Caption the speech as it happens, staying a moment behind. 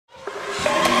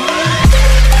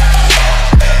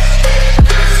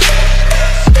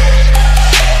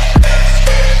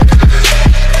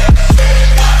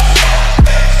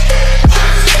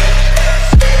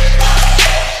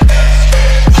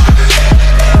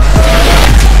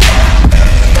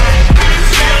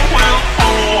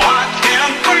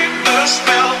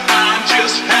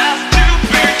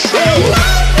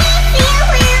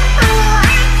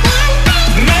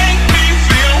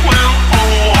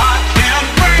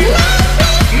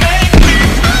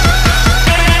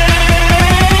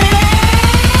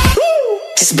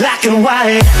black and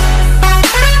white.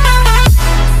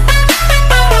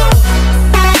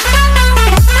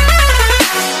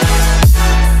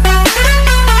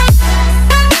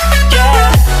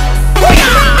 Yeah.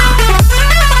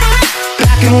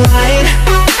 Black and white.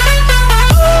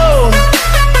 Oh,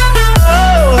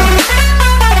 oh.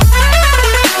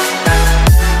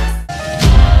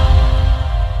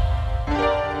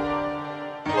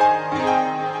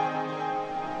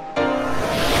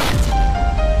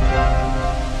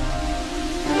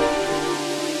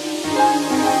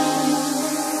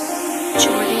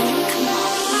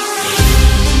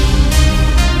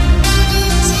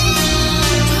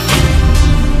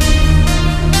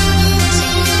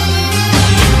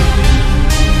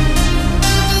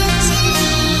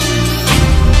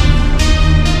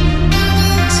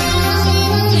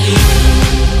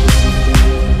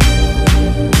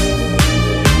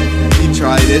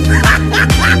 Tried it.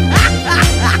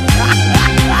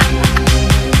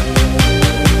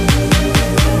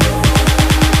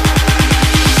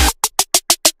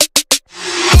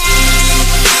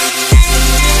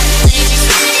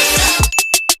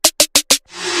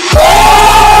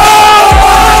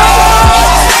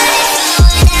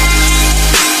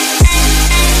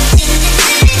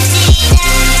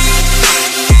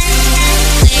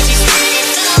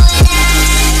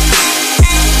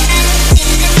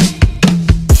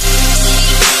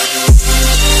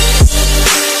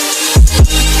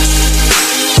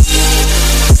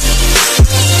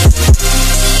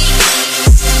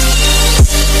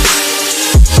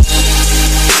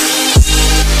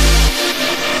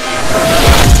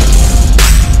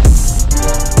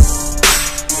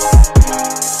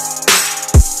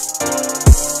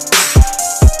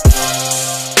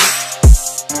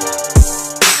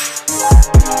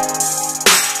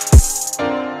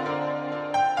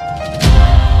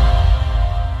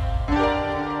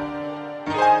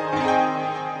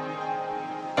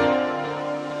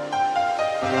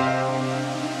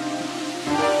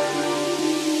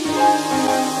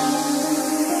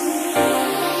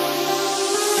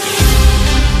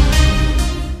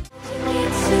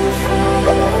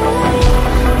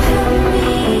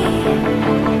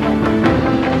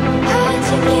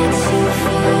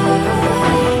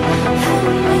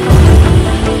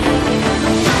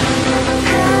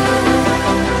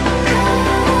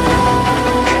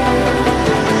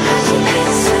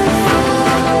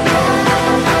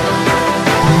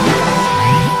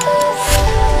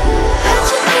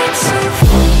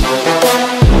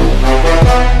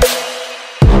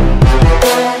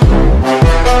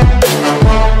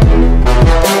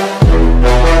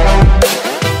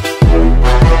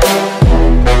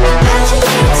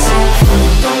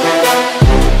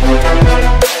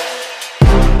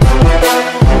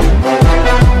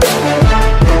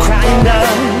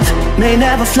 May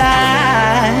never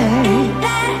fly.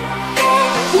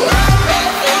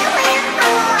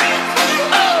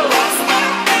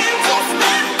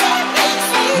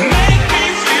 Make me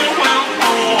feel well,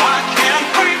 oh, I can't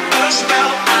break the spell,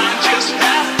 I just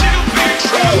have to be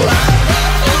true.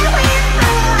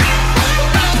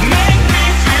 Make me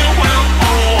feel well,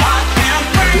 oh, I can't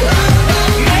break.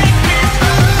 Make me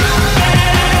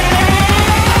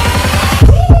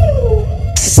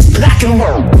Black and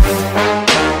white.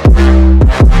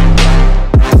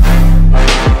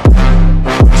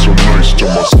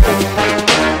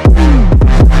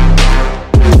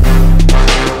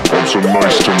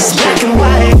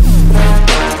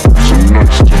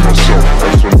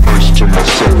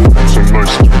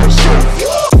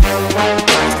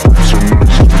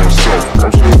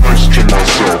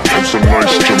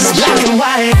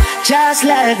 Just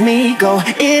let me go,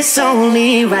 it's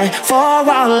only right. For all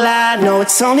I know,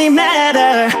 it's only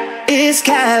matter. It's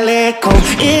calico,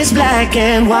 it's black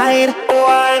and white.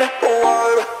 White,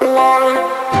 white,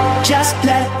 white. Just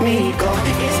let me go.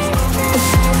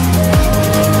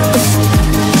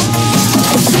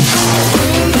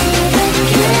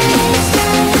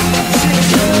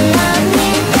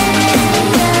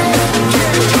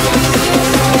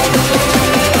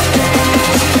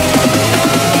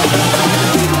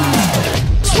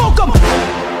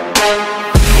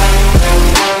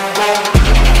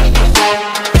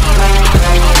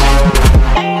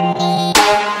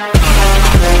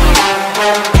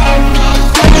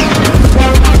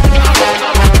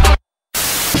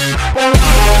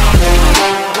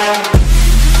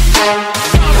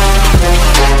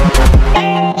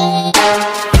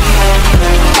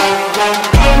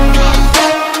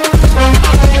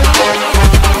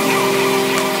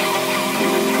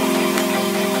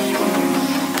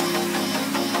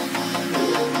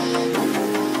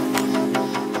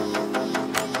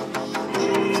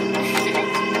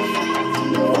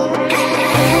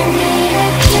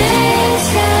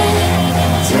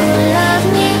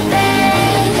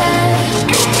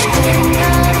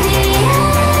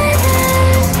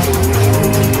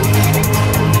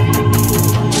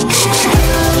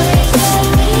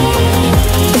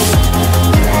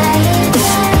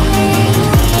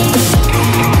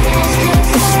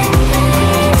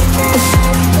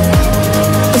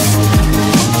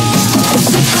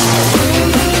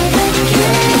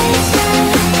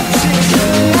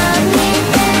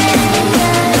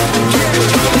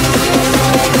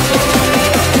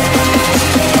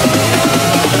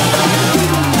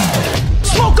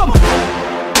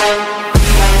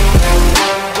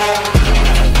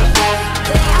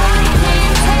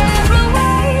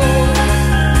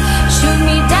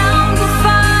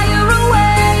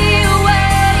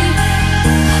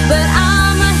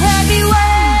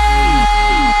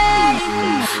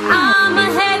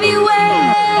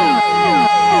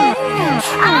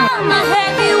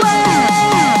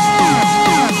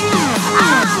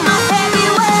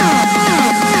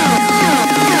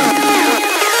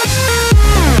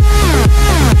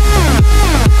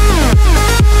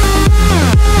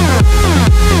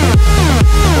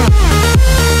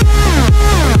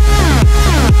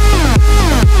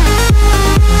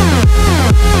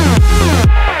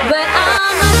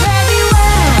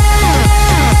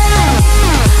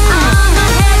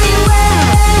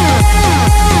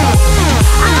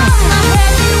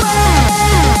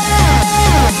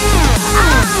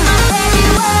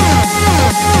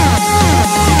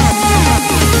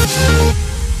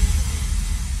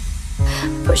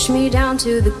 push me down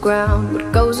to the ground.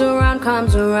 What goes around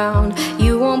comes around.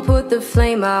 You won't put the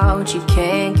flame out, you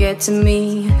can't get to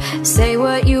me. Say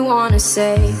what you wanna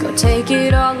say, go take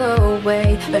it all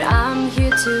away, but I'm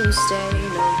here to stay.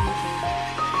 No, you can't.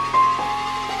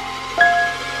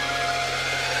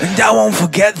 And I won't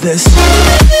forget this.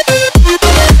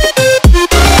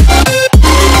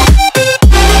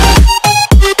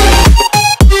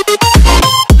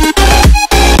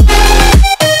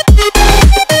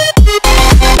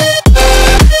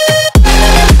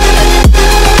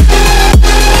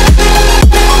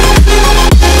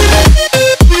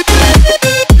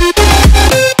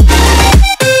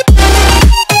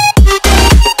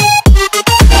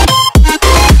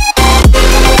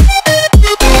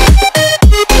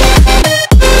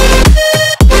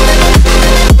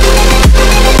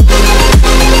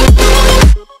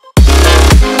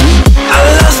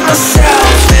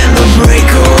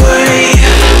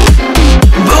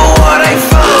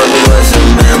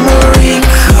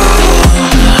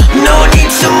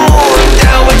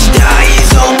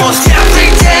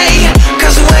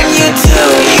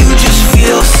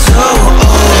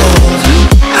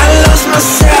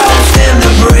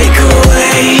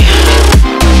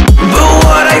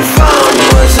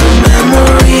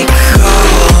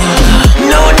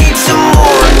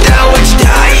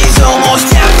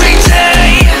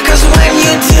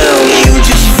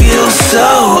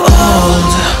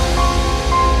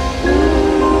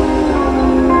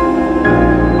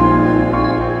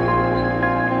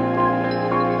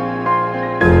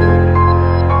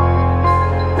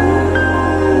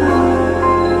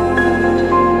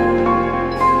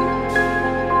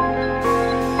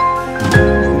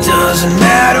 Doesn't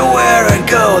matter where I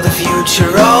go, the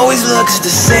future always looks the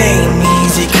same.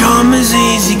 Easy come as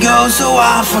easy go, so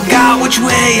I forgot which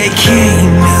way I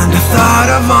came. And the thought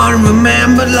of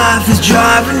unremembered life is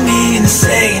driving me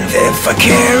insane. If I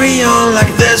carry on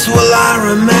like this, will I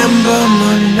remember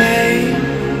my name?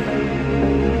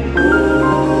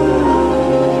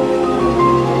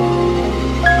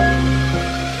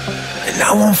 And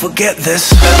I won't forget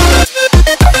this.